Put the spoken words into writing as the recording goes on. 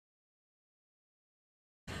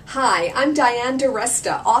Hi, I'm Diane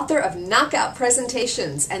DiResta, author of Knockout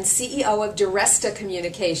Presentations and CEO of DiResta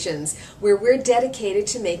Communications, where we're dedicated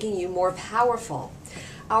to making you more powerful.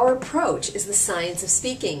 Our approach is the science of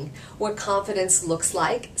speaking, what confidence looks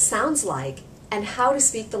like, sounds like, and how to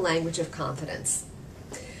speak the language of confidence.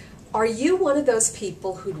 Are you one of those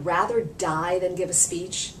people who'd rather die than give a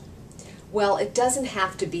speech? Well, it doesn't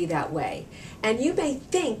have to be that way, and you may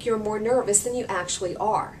think you're more nervous than you actually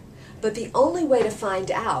are. But the only way to find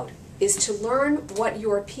out is to learn what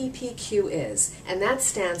your PPQ is, and that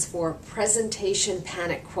stands for Presentation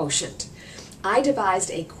Panic Quotient. I devised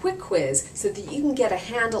a quick quiz so that you can get a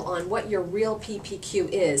handle on what your real PPQ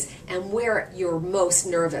is and where you're most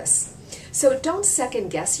nervous. So don't second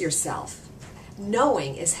guess yourself.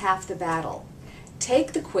 Knowing is half the battle.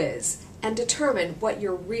 Take the quiz and determine what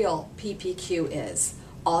your real PPQ is.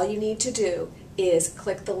 All you need to do is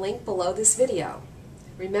click the link below this video.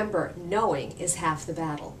 Remember, knowing is half the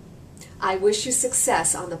battle. I wish you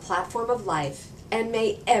success on the platform of life, and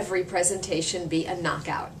may every presentation be a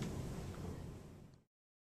knockout.